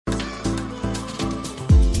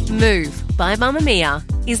Move by Mamma Mia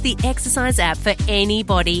is the exercise app for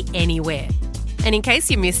anybody, anywhere. And in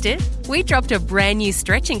case you missed it, we dropped a brand new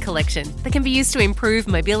stretching collection that can be used to improve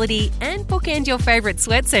mobility and bookend your favourite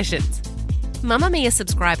sweat sessions. Mamma Mia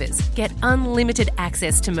subscribers get unlimited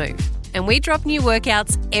access to Move, and we drop new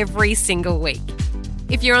workouts every single week.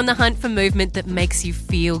 If you're on the hunt for movement that makes you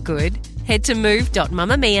feel good, head to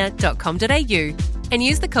move.mamamia.com.au and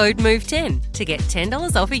use the code MOVE10 to get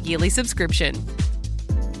 $10 off a yearly subscription.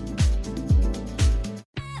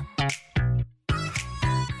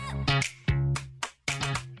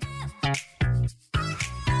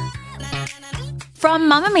 From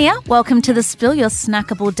Mamma Mia, welcome to the Spill Your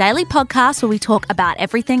Snackable Daily podcast where we talk about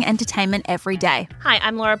everything entertainment every day. Hi,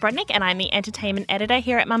 I'm Laura Brodnick and I'm the entertainment editor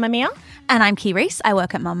here at Mamma Mia. And I'm Kee Reese. I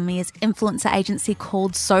work at Mamma Mia's influencer agency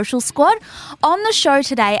called Social Squad. On the show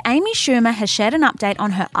today, Amy Schumer has shared an update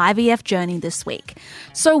on her IVF journey this week.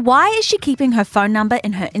 So why is she keeping her phone number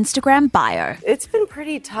in her Instagram bio? It's been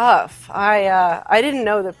pretty tough. I didn't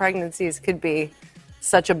know that pregnancies could be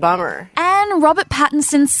such a bummer. And Robert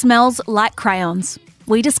Pattinson smells like crayons.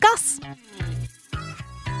 We discuss.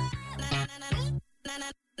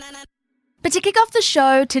 But to kick off the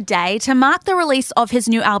show today, to mark the release of his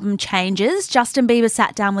new album Changes, Justin Bieber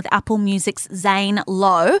sat down with Apple Music's Zane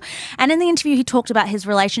Lowe. And in the interview, he talked about his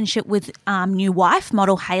relationship with new wife,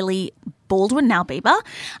 model Hailey Baldwin, now Bieber,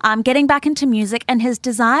 getting back into music and his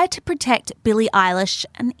desire to protect Billie Eilish,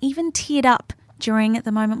 and even teared up during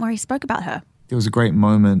the moment where he spoke about her. There was a great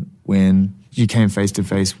moment when you came face to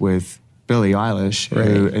face with Billie Eilish,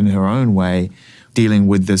 who, in her own way, dealing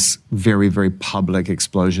with this very, very public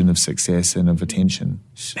explosion of success and of attention.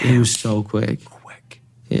 It was so quick.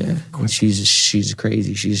 Yeah, she's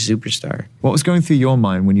crazy. She's a superstar. What was going through your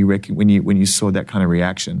mind when you saw that kind of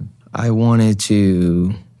reaction? I wanted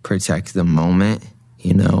to protect the moment.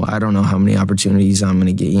 You know, I don't know how many opportunities I'm going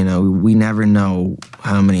to get. You know, we never know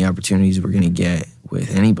how many opportunities we're going to get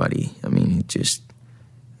with anybody. I mean,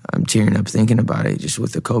 I'm tearing up thinking about it, just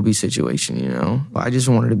with the Kobe situation, you know. I just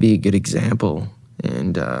wanted to be a good example.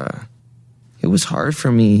 And it was hard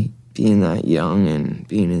for me being that young and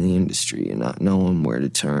being in the industry and not knowing where to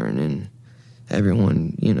turn, and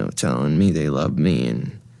everyone, you know, telling me they love me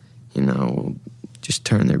and, you know, just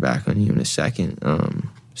turn their back on you in a second.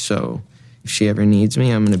 So if she ever needs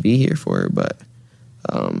me, I'm going to be here for her. But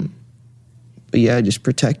yeah, just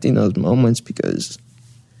protecting those moments, because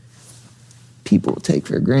people take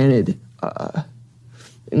for granted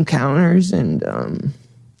encounters, and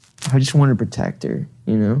I just want to protect her,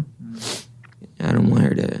 you know? I don't want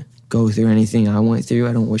her to go through anything I went through.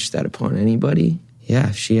 I don't wish that upon anybody.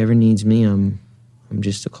 Yeah, if she ever needs me, I'm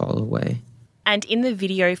just a call away. And in the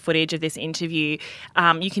video footage of this interview,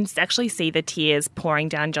 you can actually see the tears pouring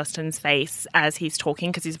down Justin's face as he's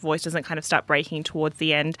talking, because his voice doesn't kind of start breaking towards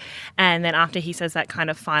the end. And then after he says that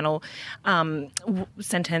kind of final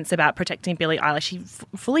sentence about protecting Billie Eilish, he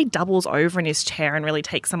fully doubles over in his chair and really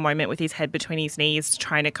takes a moment with his head between his knees,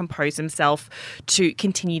 trying to compose himself to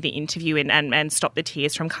continue the interview and stop the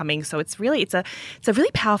tears from coming. So it's a really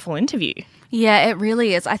powerful interview. Yeah, it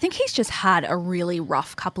really is. I think he's just had a really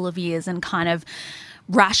rough couple of years and kind of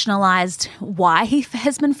rationalised why he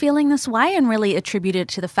has been feeling this way, and really attributed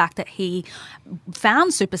to the fact that he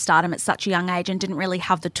found superstardom at such a young age and didn't really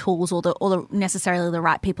have the tools or necessarily the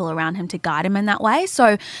right people around him to guide him in that way.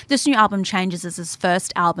 So this new album, Changes, is his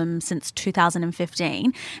first album since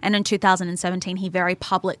 2015, and in 2017 he very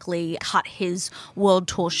publicly cut his world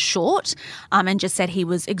tour short and just said he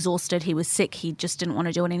was exhausted, he was sick, he just didn't want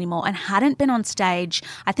to do it anymore, and hadn't been on stage.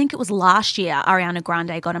 I think it was last year Ariana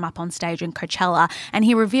Grande got him up on stage in Coachella, and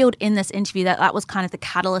he revealed in this interview that was kind of the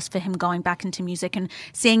catalyst for him going back into music and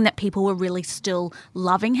seeing that people were really still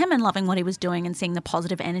loving him and loving what he was doing and seeing the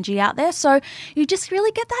positive energy out there. So you just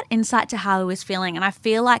really get that insight to how he was feeling. And I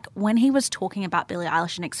feel like when he was talking about Billie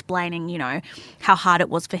Eilish and explaining, you know, how hard it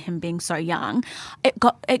was for him being so young,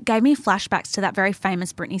 it gave me flashbacks to that very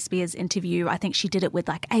famous Britney Spears interview. I think she did it with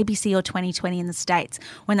like ABC or 2020 in the States,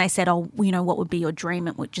 when they said, oh, you know, what would be your dream?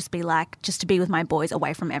 It would just be like, just to be with my boys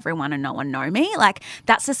away from everyone and no one know me. Like,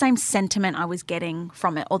 that's the same sentiment I was getting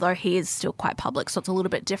from it, although he is still quite public, so it's a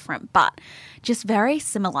little bit different, but just very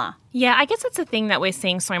similar. Yeah, I guess that's the thing that we're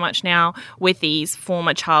seeing so much now with these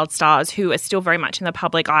former child stars who are still very much in the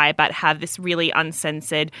public eye but have this really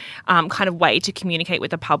uncensored kind of way to communicate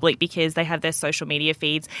with the public, because they have their social media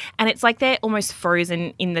feeds, and it's like they're almost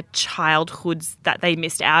frozen in the childhoods that they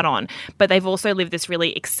missed out on, but they've also lived this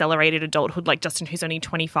really accelerated adulthood, like Justin, who's only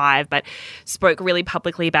 25 but spoke really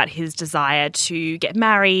publicly about his desire to to get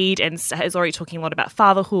married and is already talking a lot about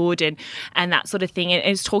fatherhood and that sort of thing, and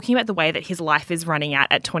is talking about the way that his life is running out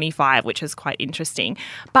at 25, which is quite interesting.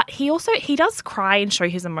 But he does cry and show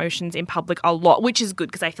his emotions in public a lot, which is good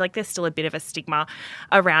because I feel like there's still a bit of a stigma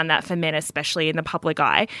around that for men, especially in the public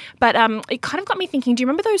eye. But it kind of got me thinking, do you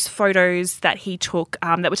remember those photos that he took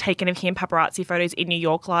that were taken of him, paparazzi photos in New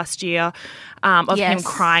York last year, of him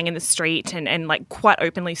crying in the street and like quite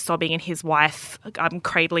openly sobbing, and his wife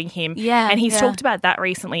cradling him? Yeah. And he's talked about that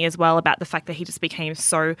recently as well, about the fact that he just became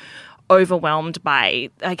so overwhelmed by,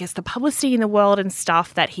 I guess, the publicity in the world and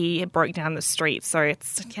stuff that he broke down the street. So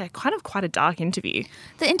it's kind of quite a dark interview.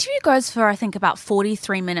 The interview goes for, I think, about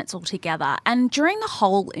 43 minutes altogether. And during the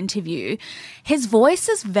whole interview, his voice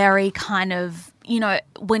is very kind of, you know,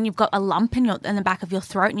 when you've got a lump in the back of your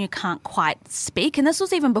throat and you can't quite speak. And this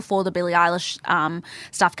was even before the Billie Eilish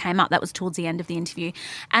stuff came up. That was towards the end of the interview.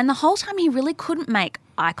 And the whole time he really couldn't make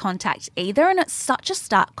eye contact either. And it's such a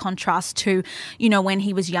stark contrast to, you know, when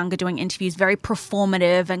he was younger doing interviews, very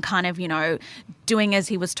performative and kind of, you know, doing as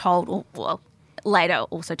he was told, or, well, later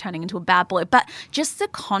also turning into a bad boy. But just the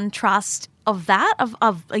contrast of that,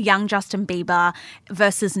 of a young Justin Bieber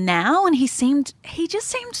versus now, and he just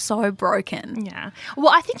seemed so broken. Yeah. Well,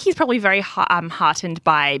 I think he's probably very heartened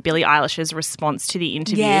by Billie Eilish's response to the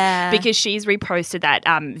interview, because she's reposted that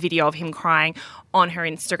video of him crying on her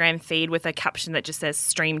Instagram feed with a caption that just says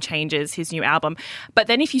 "Stream Changes," his new album. But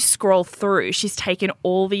then if you scroll through, she's taken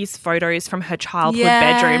all these photos from her childhood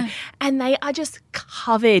bedroom, and they are just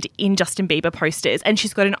covered in Justin Bieber posters. And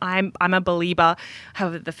she's got an I'm a believer,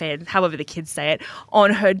 however the kids say it,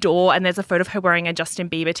 on her door. And there's a photo of her wearing a Justin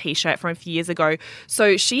Bieber t-shirt from a few years ago.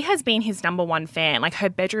 So she has been his number one fan. Like, her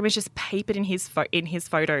bedroom is just papered in his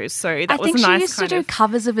photos. So that was a nice kind of... I think she used to do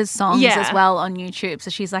covers of his songs as well on YouTube. So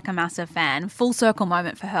she's like a massive fan. Full circle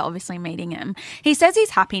moment for her, obviously, meeting him. He says he's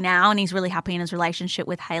happy now and he's really happy in his relationship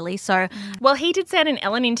with Hailey. So, well, he did say in an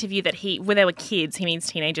Ellen interview that when they were kids, he means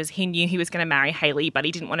teenagers, he knew he was going to marry Hailey, but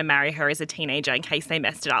he didn't want to marry her as a teenager in case they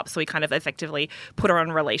messed it up. So he kind of effectively put her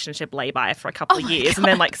on relationship lay-by for a couple of years and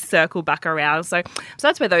then like circle back around. So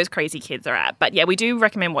that's where those crazy kids are at. But yeah, we do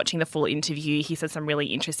recommend watching the full interview. He says some really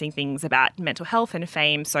interesting things about mental health and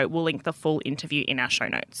fame. So we'll link the full interview in our show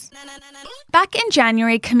notes. Back in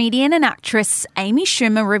January, comedian and actress Amy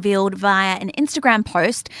Schumer revealed via an Instagram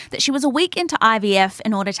post that she was a week into IVF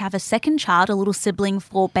in order to have a second child, a little sibling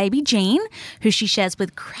for baby Jean, who she shares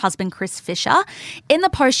with husband Chris Fisher. In the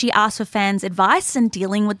post, she asked for fans' advice in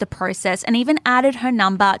dealing with the process and even added her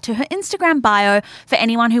number to her Instagram bio for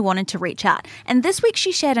anyone who wanted to reach out. And this week,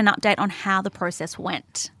 she shared an update on how the process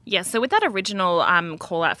went. Yeah, so with that original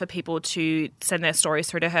call out for people to send their stories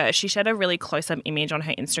through to her, she shared a really close-up image on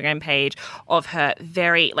her Instagram page of her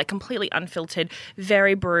very, like, completely unfiltered,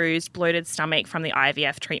 very bruised, bloated stomach from the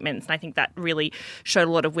IVF treatments. And I think that really showed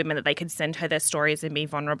a lot of women that they could send her their stories and be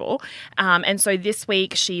vulnerable. And so this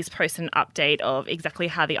week, she's posted an update of exactly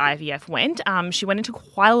how the IVF went. She went into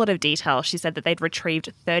quite a lot of detail. She said that they'd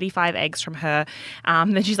retrieved 35 eggs from her.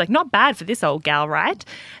 Then she's like, not bad for this old gal, right?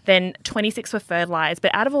 Then 26 were fertilized,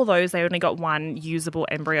 but out of all those, they only got one usable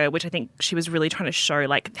embryo, which I think she was really trying to show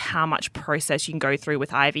like how much process you can go through with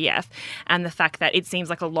IVF and the fact that it seems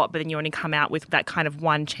like a lot, but then you only come out with that kind of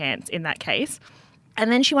one chance in that case. And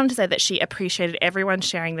then she wanted to say that she appreciated everyone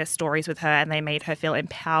sharing their stories with her and they made her feel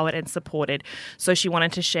empowered and supported. So she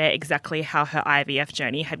wanted to share exactly how her IVF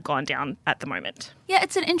journey had gone down at the moment. Yeah,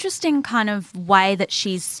 it's an interesting kind of way that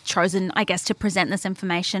she's chosen, I guess, to present this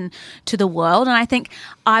information to the world. And I think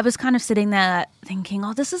I was kind of sitting there thinking,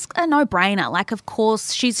 oh, this is a no-brainer. Like, of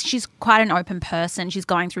course, she's quite an open person. She's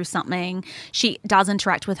going through something. She does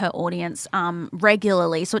interact with her audience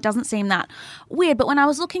regularly, so it doesn't seem that weird. But when I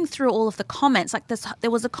was looking through all of the comments, like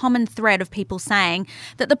there was a common thread of people saying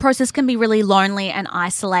that the process can be really lonely and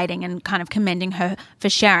isolating and kind of commending her for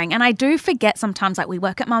sharing. And I do forget sometimes, like, we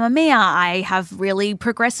work at Mamma Mia. I have really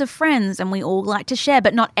progressive friends and we all like to share,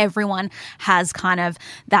 but not everyone has kind of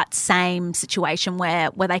that same situation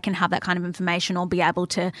where they can have that kind of information or be able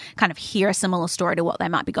to kind of hear a similar story to what they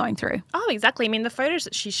might be going through. Oh, exactly. I mean, the photos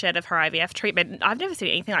that she shared of her IVF treatment, I've never seen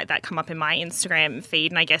anything like that come up in my Instagram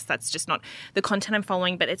feed, and I guess that's just not the content I'm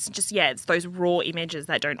following, but it's just, it's those raw images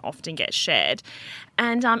that don't often get shared.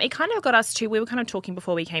 And it kind of got us to, we were kind of talking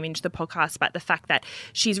before we came into the podcast about the fact that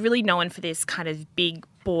she's really known for this kind of big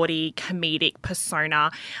sporty, comedic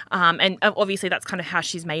persona. And obviously that's kind of how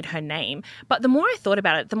she's made her name. But the more I thought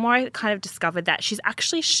about it, the more I kind of discovered that she's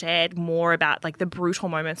actually shared more about like the brutal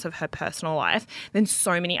moments of her personal life than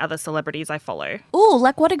so many other celebrities I follow. Ooh,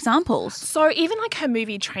 like what examples? So even like her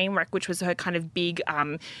movie Trainwreck, which was her kind of big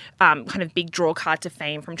draw card to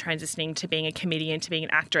fame from transitioning to being a comedian to being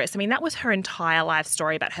an actress. I mean, that was her entire life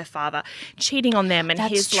story about her father cheating on them and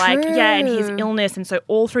his and his illness. And so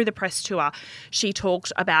all through the press tour, she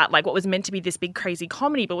talked about like what was meant to be this big crazy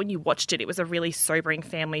comedy, but when you watched it, it was a really sobering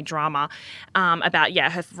family drama about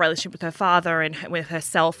her relationship with her father and with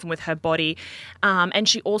herself and with her body. And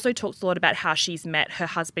she also talks a lot about how she's met her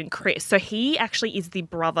husband Chris. So he actually is the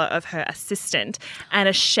brother of her assistant and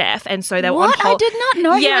a chef. And so they were on I did not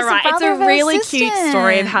know he was the brother It's a really assistant. cute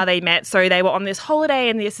story of how they met. So they were on this holiday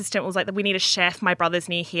and the assistant was like, we need a chef. My brother's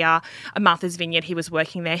near here, Martha's Vineyard. He was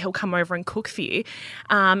working there. He'll come over and cook for you.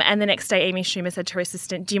 And the next day, Amy Schumer said to her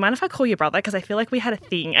assistant, do you mind if I call your brother? Because I feel like we had a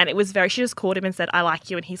thing. And it was she just called him and said, I like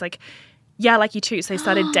you. And he's like, yeah, I like you too. So they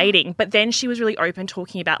started dating. But then she was really open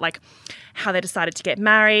talking about like how they decided to get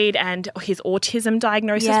married and his autism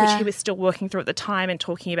diagnosis, which he was still working through at the time, and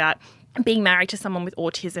talking about being married to someone with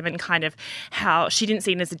autism and kind of how she didn't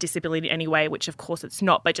see it as a disability in any way, which of course it's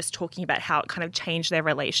not, but just talking about how it kind of changed their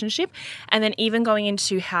relationship. And then even going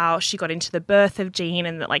into how she got into the birth of Jean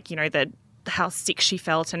and how sick she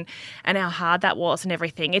felt and how hard that was and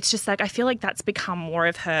everything. It's just like, I feel like that's become more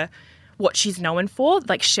of her, what she's known for,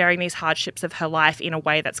 like sharing these hardships of her life in a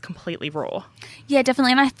way that's completely raw. Yeah,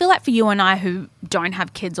 definitely. And I feel like for you and I who don't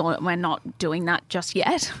have kids, or we're not doing that just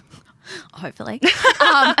yet, hopefully.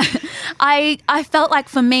 I felt like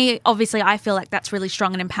for me, obviously, I feel like that's really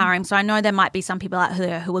strong and empowering. So I know there might be some people out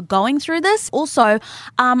there who are going through this. Also,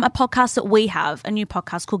 a podcast that we have, a new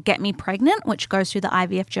podcast called Get Me Pregnant, which goes through the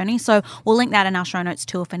IVF journey. So we'll link that in our show notes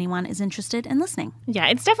too if anyone is interested in listening. Yeah,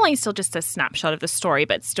 it's definitely still just a snapshot of the story,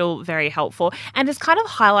 but still very helpful. And it's kind of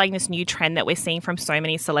highlighting this new trend that we're seeing from so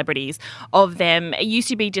many celebrities of them. It used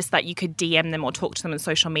to be just that you could DM them or talk to them on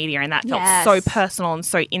social media, and that felt so personal and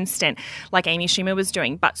so instant, like Amy Schumer was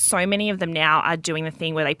doing. But so many of them now are doing the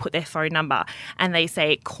thing where they put their phone number and they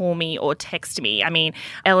say, call me or text me. I mean,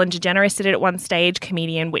 Ellen DeGeneres did it at one stage.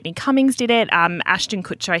 Comedian Whitney Cummings did it. Ashton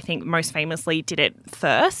Kutcher, I think, most famously did it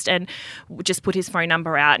first and just put his phone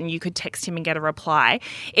number out and you could text him and get a reply.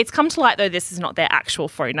 It's come to light, though, this is not their actual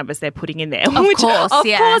phone numbers they're putting in there. Of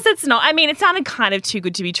course it's not. I mean, it sounded kind of too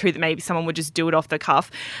good to be true that maybe someone would just do it off the cuff.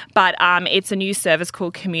 But it's a new service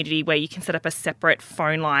called Community where you can set up a separate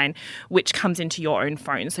phone line which comes into your own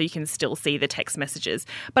phone, so you can still see the text messages.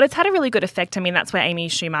 But it's had a really good effect. I mean, that's where Amy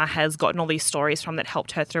Schumer has gotten all these stories from that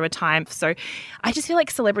helped her through a time. So I just feel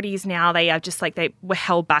like celebrities now, they are just like, they were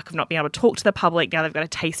held back of not being able to talk to the public. Now they've got a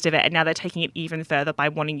taste of it, and now they're taking it even further by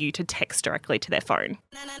wanting you to text directly to their phone.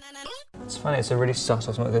 It's funny, it's a really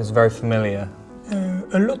subtle smoke that's very familiar.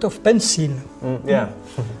 A lot of pencil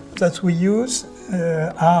that we use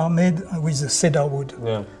are made with cedar wood.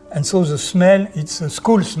 Yeah. And so the smell, it's a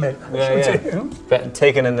school smell. But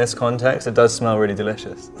taken in this context, it does smell really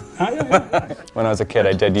delicious. When I was a kid,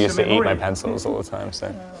 I did used to eat my pencils all the time,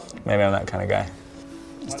 so maybe I'm that kind of guy.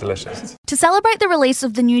 It's delicious. To celebrate the release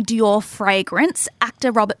of the new Dior fragrance,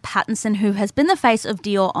 actor Robert Pattinson, who has been the face of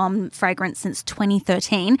Dior fragrance since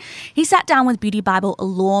 2013, he sat down with Beauty Bible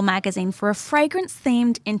Allure magazine for a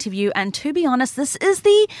fragrance-themed interview. And to be honest, this is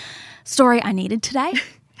the story I needed today.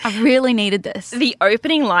 I really needed this. The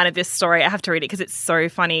opening line of this story, I have to read it because it's so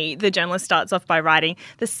funny. The journalist starts off by writing,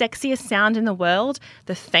 the sexiest sound in the world,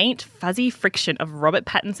 the faint, fuzzy friction of Robert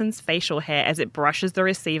Pattinson's facial hair as it brushes the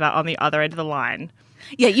receiver on the other end of the line.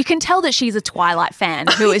 Yeah, you can tell that she's a Twilight fan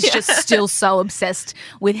who is just still so obsessed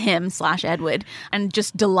with him/Edward and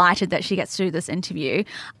just delighted that she gets to do this interview.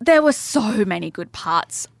 There were so many good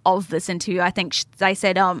parts of this interview. I think they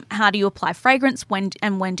said, how do you apply fragrance? When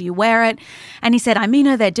do you wear it? And he said, I mean,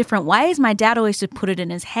 there are different ways. My dad always used to put it in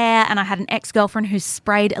his hair, and I had an ex-girlfriend who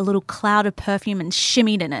sprayed a little cloud of perfume and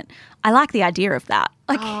shimmied in it. I like the idea of that.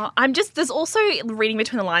 There's also, reading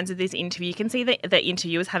between the lines of this interview, you can see that the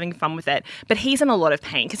interviewer's having fun with it, but he's in a lot of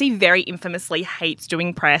pain because he very infamously hates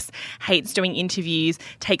doing press, hates doing interviews,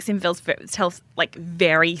 takes himself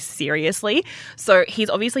very seriously. So he's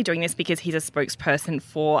obviously doing this because he's a spokesperson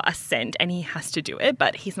for for a scent and he has to do it,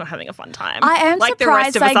 but he's not having a fun time. I am like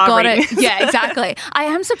surprised the rest of they us got are it. Yeah, exactly. I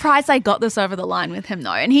am surprised they got this over the line with him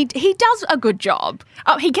though, and he does a good job.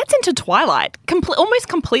 He gets into Twilight almost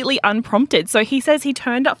completely unprompted. So he says he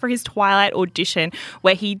turned up for his Twilight audition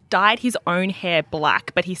where he dyed his own hair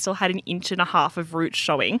black, but he still had 1.5 inches of roots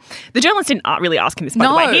showing. The journalist didn't really ask him this, by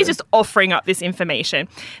the way. He's just offering up this information.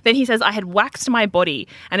 Then he says, I had waxed my body,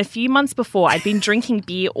 and a few months before I'd been drinking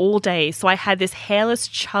beer all day, so I had this hairless,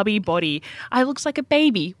 chubby body. I looked like a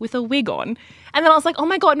baby with a wig on. And then I was like, oh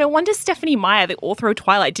my God, no wonder Stephenie Meyer, the author of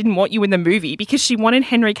Twilight, didn't want you in the movie because she wanted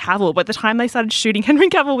Henry Cavill. But the time they started shooting, Henry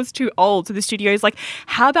Cavill was too old. So the studio's like,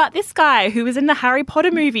 how about this guy who was in the Harry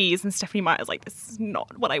Potter movies? And Stephenie Meyer's like, this is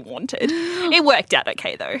not what I wanted. It worked out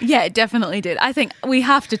okay, though. Yeah, it definitely did. I think we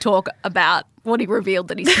have to talk about what he revealed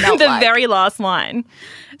that he smelled the like. very last line.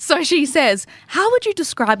 So she says, how would you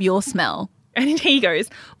describe your smell? And he goes,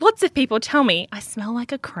 lots of people tell me I smell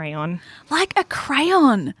like a crayon. Like a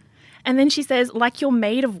crayon. And then she says, like you're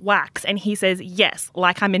made of wax. And he says, yes,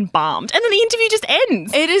 like I'm embalmed. And then the interview just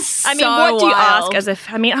ends. It is so I mean, what do you wild. ask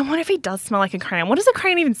I wonder if he does smell like a crayon. What does a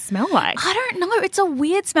crayon even smell like? I don't know. It's a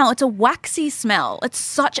weird smell. It's a waxy smell. It's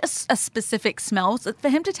such a specific smell. So for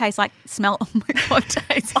him to taste like oh my God,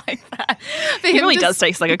 taste like that. He really does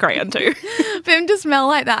taste like a crayon too. For him to smell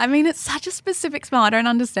like that. I mean, it's such a specific smell. I don't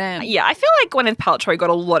understand. Yeah, I feel like Gwyneth Paltrow got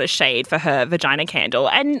a lot of shade for her vagina candle.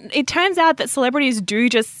 And it turns out that celebrities do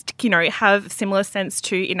just, have similar scents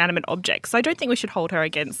to inanimate objects. So I don't think we should hold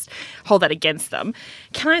that against them.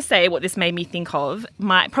 Can I say what this made me think of?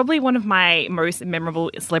 Probably one of my most memorable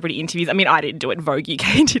celebrity interviews. I mean, I didn't do it. Vogue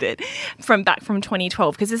UK did it from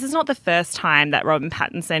 2012, because this is not the first time that Robert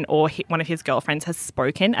Pattinson or one of his girlfriends has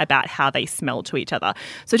spoken about how they smell to each other.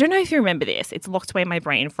 So I don't know if you remember this. It's locked away in my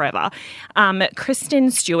brain forever. Kristen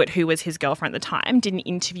Stewart, who was his girlfriend at the time, did an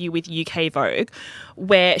interview with UK Vogue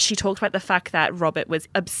where she talked about the fact that Robert was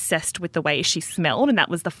obsessed with the way she smelled, and that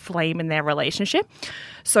was the flame in their relationship.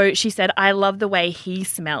 So she said, I love the way he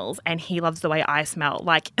smells and he loves the way I smell.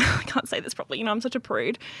 Like, I can't say this properly, I'm such a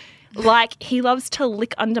prude. Like, he loves to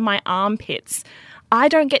lick under my armpits. I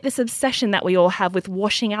don't get this obsession that we all have with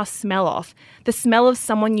washing our smell off. The smell of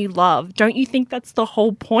someone you love. Don't you think that's the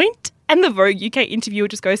whole point? And the Vogue UK interviewer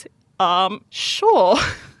just goes, sure.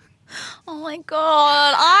 Oh my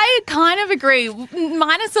God. I kind of agree.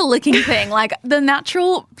 Minus the licking thing. Like, the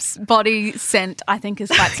natural body scent, I think, is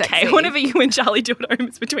quite sexy. Okay, whenever you and Charlie do it home,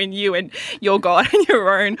 it's between you and your God and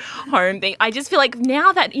your own home thing. I just feel like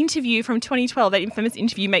now that interview from 2012, that infamous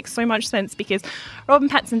interview, makes so much sense because Robin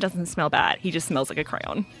Pattinson doesn't smell bad. He just smells like a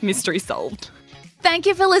crayon. Mystery solved. Thank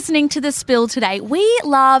you for listening to The Spill today. We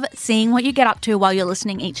love seeing what you get up to while you're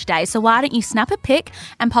listening each day. So why don't you snap a pic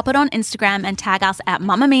and pop it on Instagram and tag us at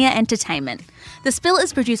Mamma Mia Entertainment. The Spill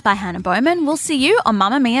is produced by Hannah Bowman. We'll see you on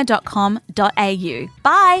mamamia.com.au.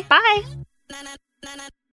 Bye. Bye.